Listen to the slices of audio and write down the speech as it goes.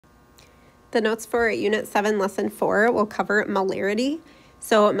The notes for Unit 7, Lesson 4 will cover molarity.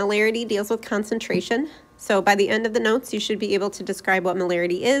 So molarity deals with concentration. So by the end of the notes, you should be able to describe what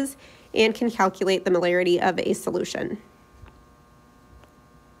molarity is and can calculate the molarity of a solution.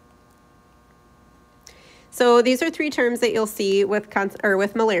 So these are three terms that you'll see with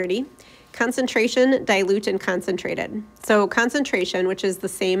molarity: concentration, dilute, and concentrated. So concentration, which is the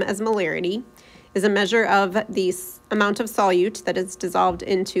same as molarity, is a measure of the amount of solute that is dissolved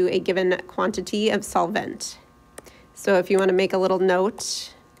into a given quantity of solvent. So if you want to make a little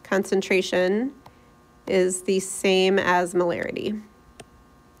note, concentration is the same as molarity.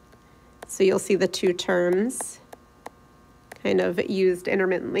 So you'll see the two terms kind of used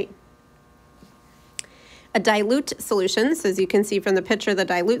intermittently. A dilute solution, so as you can see from the picture, the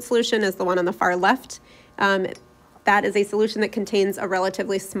dilute solution is the one on the far left. That is a solution that contains a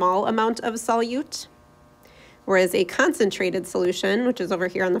relatively small amount of solute, whereas a concentrated solution, which is over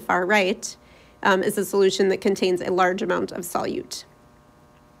here on the far right, is a solution that contains a large amount of solute.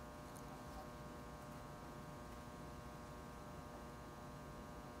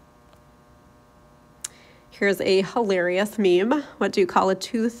 Here's a hilarious meme. What do you call a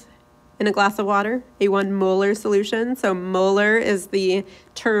tooth in a glass of water? A 1 molar solution. So molar is the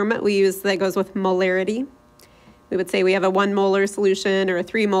term we use that goes with molarity. We would say we have a 1 molar solution or a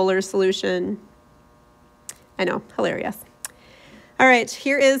 3 molar solution. I know, hilarious. All right,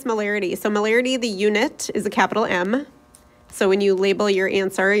 here is molarity. So molarity, the unit is a capital M. So when you label your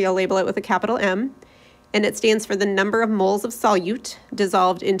answer, you'll label it with a capital M. And it stands for the number of moles of solute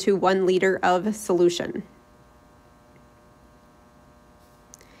dissolved into 1 liter of solution.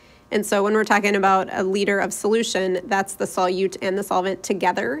 And so when we're talking about a liter of solution, that's the solute and the solvent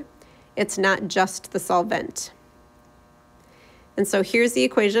together. It's not just the solvent. And so here's the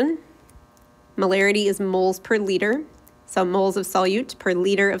equation. Molarity is moles per liter. So moles of solute per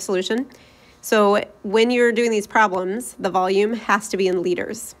liter of solution. So when you're doing these problems, the volume has to be in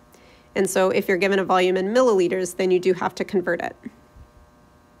liters. And so if you're given a volume in milliliters, then you do have to convert it.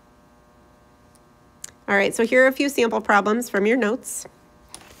 All right, so here are a few sample problems from your notes.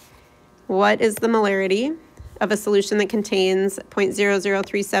 What is the molarity of a solution that contains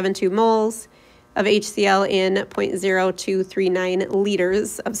 0.00372 moles of HCl in 0.0239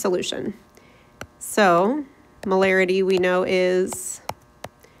 liters of solution? So molarity we know is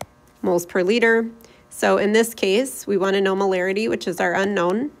moles per liter. So in this case, we want to know molarity, which is our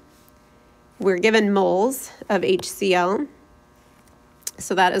unknown. We're given moles of HCl.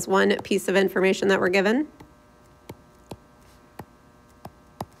 So that is one piece of information that we're given.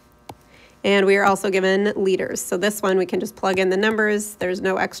 And we are also given liters. So this one, we can just plug in the numbers. There's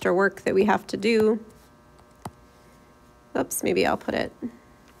no extra work that we have to do. Oops, maybe I'll put it.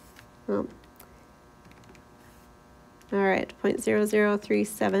 Oh. All right,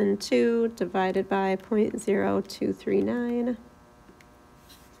 0.00372 divided by 0.0239.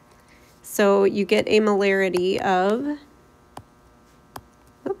 So you get a molarity of,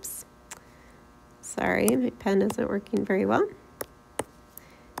 oops, sorry, my pen isn't working very well.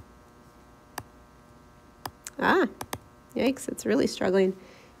 Ah, yikes, it's really struggling.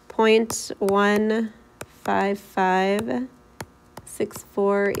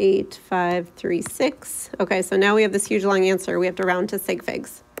 0.155648536. Okay, so now we have this huge long answer. We have to round to sig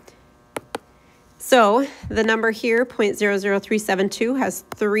figs. So the number here, 0.00372, has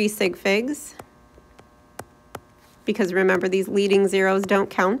 3 sig figs. Because remember, these leading zeros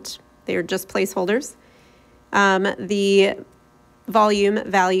don't count. They are just placeholders. The volume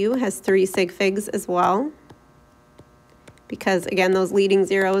value has 3 sig figs as well. Because again, those leading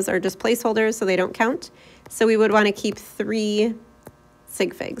zeros are just placeholders, so they don't count. So we would want to keep 3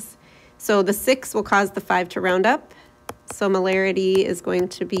 sig figs. So the 6 will cause the 5 to round up. So molarity is going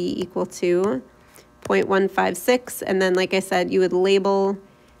to be equal to 0.156. And then, like I said, you would label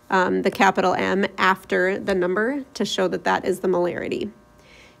the capital M after the number to show that that is the molarity.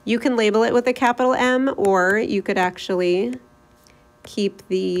 You can label it with a capital M, or you could actually keep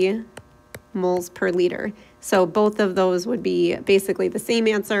the moles per liter. So both of those would be basically the same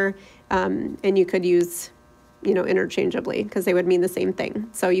answer, and you could use, interchangeably because they would mean the same thing.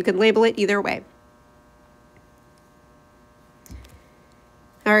 So you could label it either way.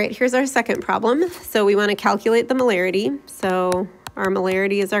 All right, here's our second problem. So we want to calculate the molarity. So our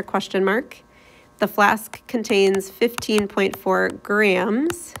molarity is our question mark. The flask contains 15.4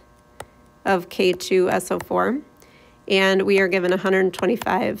 grams of K2SO4, and we are given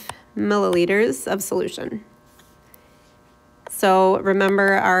 125 milliliters of solution. So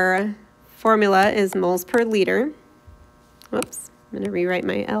remember, our formula is moles per liter. Whoops, I'm going to rewrite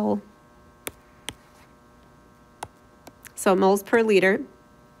my L. So moles per liter.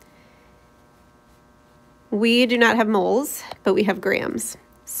 We do not have moles, but we have grams.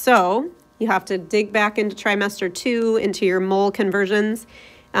 So you have to dig back into trimester 2 into your mole conversions.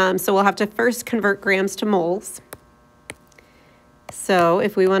 So we'll have to first convert grams to moles. So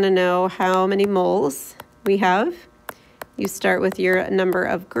if we want to know how many moles we have, you start with your number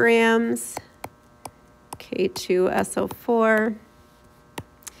of grams, K2SO4.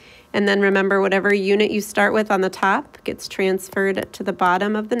 And then remember, whatever unit you start with on the top gets transferred to the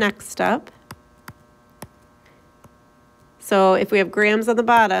bottom of the next step. So if we have grams on the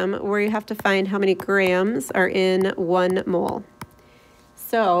bottom, we have to find how many grams are in 1 mole.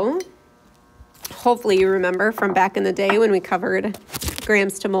 So hopefully you remember from back in the day when we covered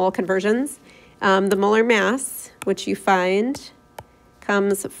grams to mole conversions, the molar mass, which you find,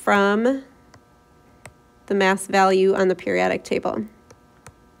 comes from the mass value on the periodic table.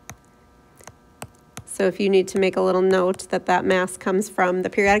 So if you need to make a little note that that mass comes from the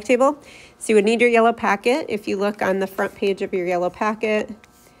periodic table, so you would need your yellow packet. If you look on the front page of your yellow packet,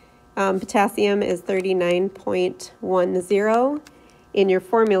 potassium is 39.10. In your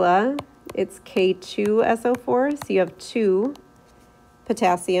formula, it's K2SO4, so you have 2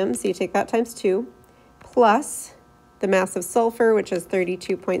 potassium, so you take that times 2, plus the mass of sulfur, which is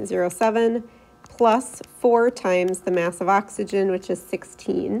 32.07, plus 4 times the mass of oxygen, which is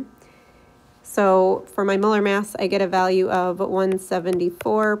 16. So for my molar mass, I get a value of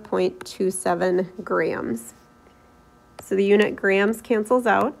 174.27 grams. So the unit grams cancels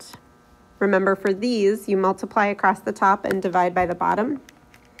out. Remember, for these, you multiply across the top and divide by the bottom.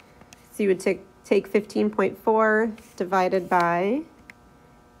 So you would take 15.4 divided by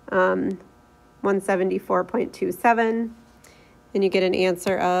 174.27, and you get an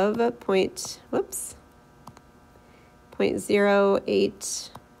answer of 0.08,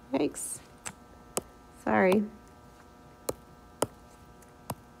 yikes. Sorry.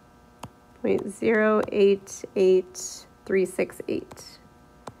 0.088368.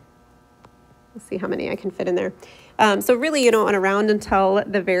 Let's see how many I can fit in there. So really you don't want to round until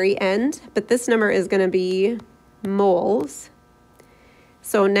the very end, but this number is going to be moles.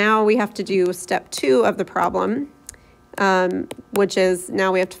 So now we have to do step 2 of the problem, which is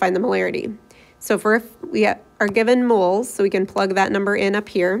now we have to find the molarity. So if we are given moles, so we can plug that number in up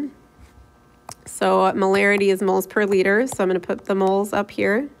here. So molarity is moles per liter, so I'm going to put the moles up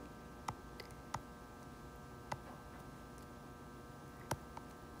here.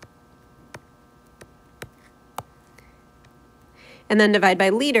 And then divide by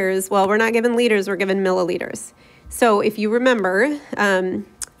liters. Well, we're not given liters, we're given milliliters. So if you remember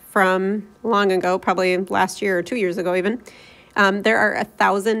from long ago, probably last year or 2 years ago even, there are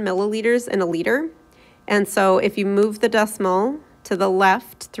 1,000 milliliters in a liter. And so if you move the decimal to the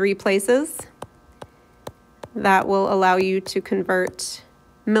left 3 places, that will allow you to convert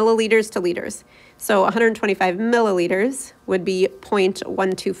milliliters to liters. So 125 milliliters would be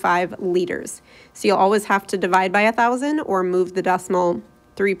 0.125 liters. So you'll always have to divide by 1,000 or move the decimal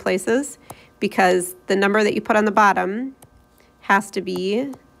 3 places, because the number that you put on the bottom has to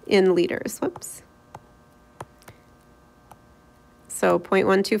be in liters. Whoops. So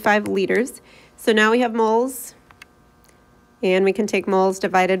 0.125 liters. So now we have moles, and we can take moles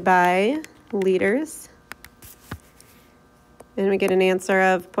divided by liters. And we get an answer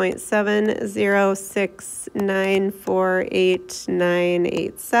of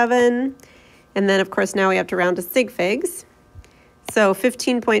 0.706948987. And then, of course, now we have to round to sig figs. So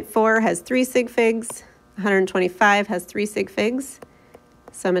 15.4 has 3 sig figs. 125 has 3 sig figs.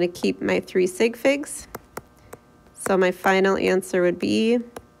 So I'm going to keep my 3 sig figs. So my final answer would be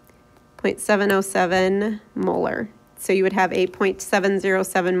 0.707 molar. So you would have a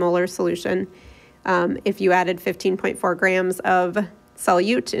 0.707 molar solution if you added 15.4 grams of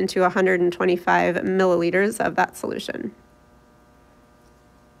solute into 125 milliliters of that solution.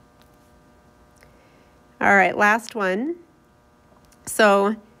 All right, last one.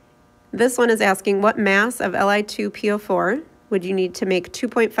 So this one is asking, what mass of Li2PO4 would you need to make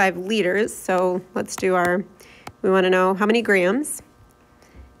 2.5 liters? So let's do we want to know how many grams.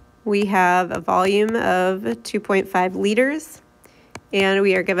 We have a volume of 2.5 liters, and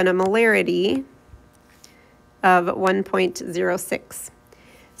we are given a molarity of 1.06.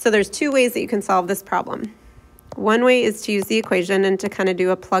 So there's 2 ways that you can solve this problem. One way is to use the equation and to kind of do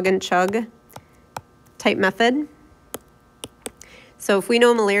a plug and chug type method. So if we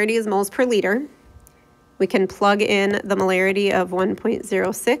know molarity is moles per liter, we can plug in the molarity of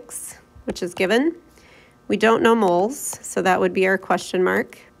 1.06, which is given. We don't know moles, so that would be our question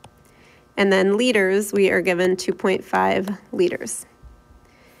mark. And then liters, we are given 2.5 liters.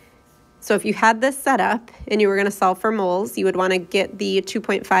 So if you had this set up and you were going to solve for moles, you would want to get the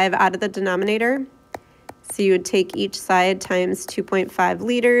 2.5 out of the denominator So you would take each side times 2.5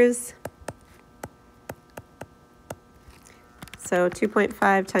 liters. So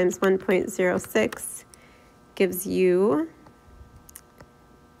 2.5 times 1.06 gives you,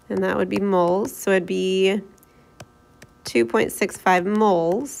 and that would be moles, so it'd be 2.65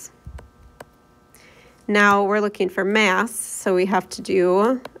 moles. Now we're looking for mass, so we have to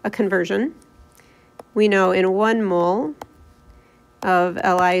do a conversion. We know in 1 mole of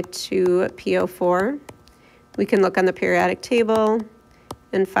Li2PO4, we can look on the periodic table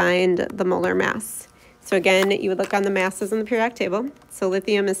and find the molar mass. So again, you would look on the masses in the periodic table. So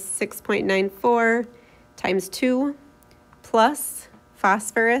lithium is 6.94 times 2 plus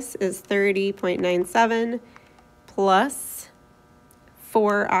phosphorus is 30.97 plus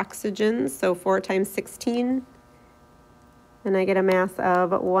 4 oxygens, so 4 times 16. And I get a mass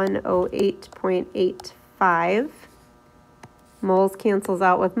of 108.85. Moles cancels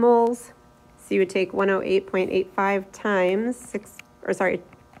out with moles. So you would take 108.85 times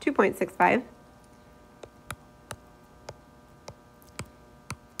 2.65.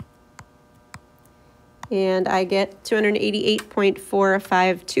 And I get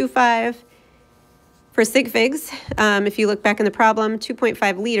 288.4525 for sig figs. If you look back in the problem,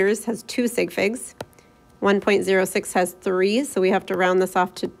 2.5 liters has 2 sig figs. 1.06 has 3, so we have to round this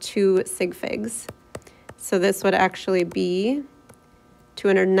off to 2 sig figs. So this would actually be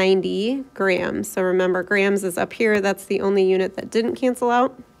 290 grams. So remember, grams is up here. That's the only unit that didn't cancel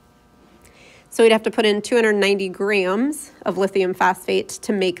out. So we'd have to put in 290 grams of lithium phosphate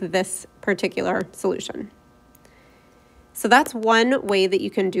to make this particular solution. So that's one way that you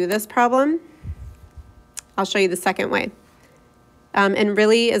can do this problem. I'll show you the second way. And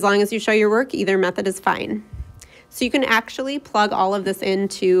really, as long as you show your work, either method is fine. So you can actually plug all of this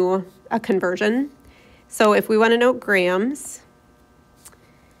into a conversion. So if we want to know grams,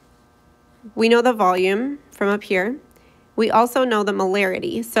 we know the volume from up here. We also know the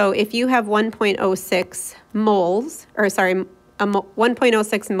molarity. So if you have 1.06 moles, or sorry, a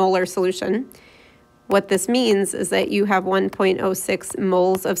 1.06 molar solution, what this means is that you have 1.06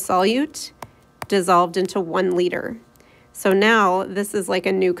 moles of solute dissolved into 1 liter. So now this is like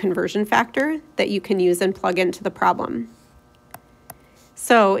a new conversion factor that you can use and plug into the problem.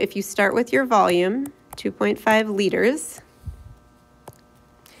 So if you start with your volume, 2.5 liters,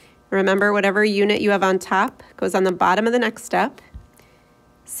 remember whatever unit you have on top goes on the bottom of the next step.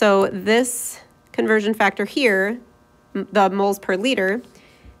 So this conversion factor here, the moles per liter,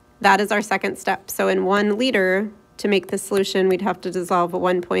 that is our second step. So in 1 liter, to make this solution, we'd have to dissolve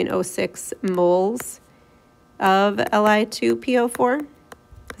 1.06 moles of Li2PO4,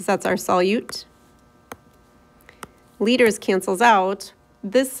 because that's our solute. Liters cancels out.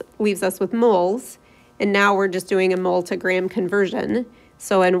 This leaves us with moles, and now we're just doing a mole to gram conversion.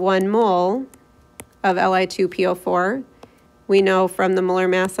 So in 1 mole of Li2PO4, we know from the molar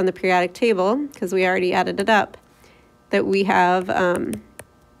mass on the periodic table, because we already added it up, that we have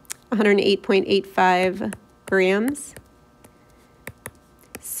 108.85 grams.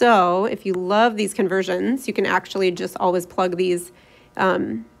 So if you love these conversions, you can actually just always plug these,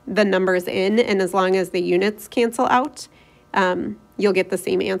 the numbers in, and as long as the units cancel out, you'll get the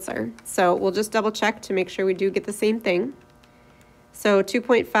same answer. So we'll just double check to make sure we do get the same thing. So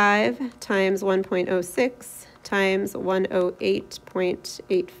 2.5 times 1.06 times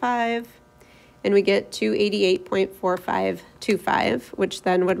 108.85, and we get 288.4525, which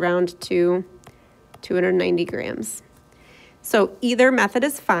then would round to 290 grams. So either method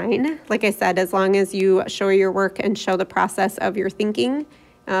is fine. Like I said, as long as you show your work and show the process of your thinking,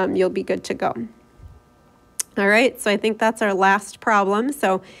 you'll be good to go. All right, so I think that's our last problem.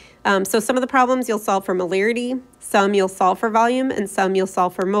 So some of the problems you'll solve for molarity, some you'll solve for volume, and some you'll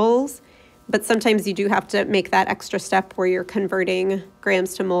solve for moles. But sometimes you do have to make that extra step where you're converting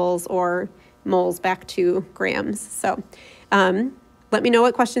grams to moles or moles back to grams. So let me know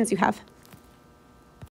what questions you have.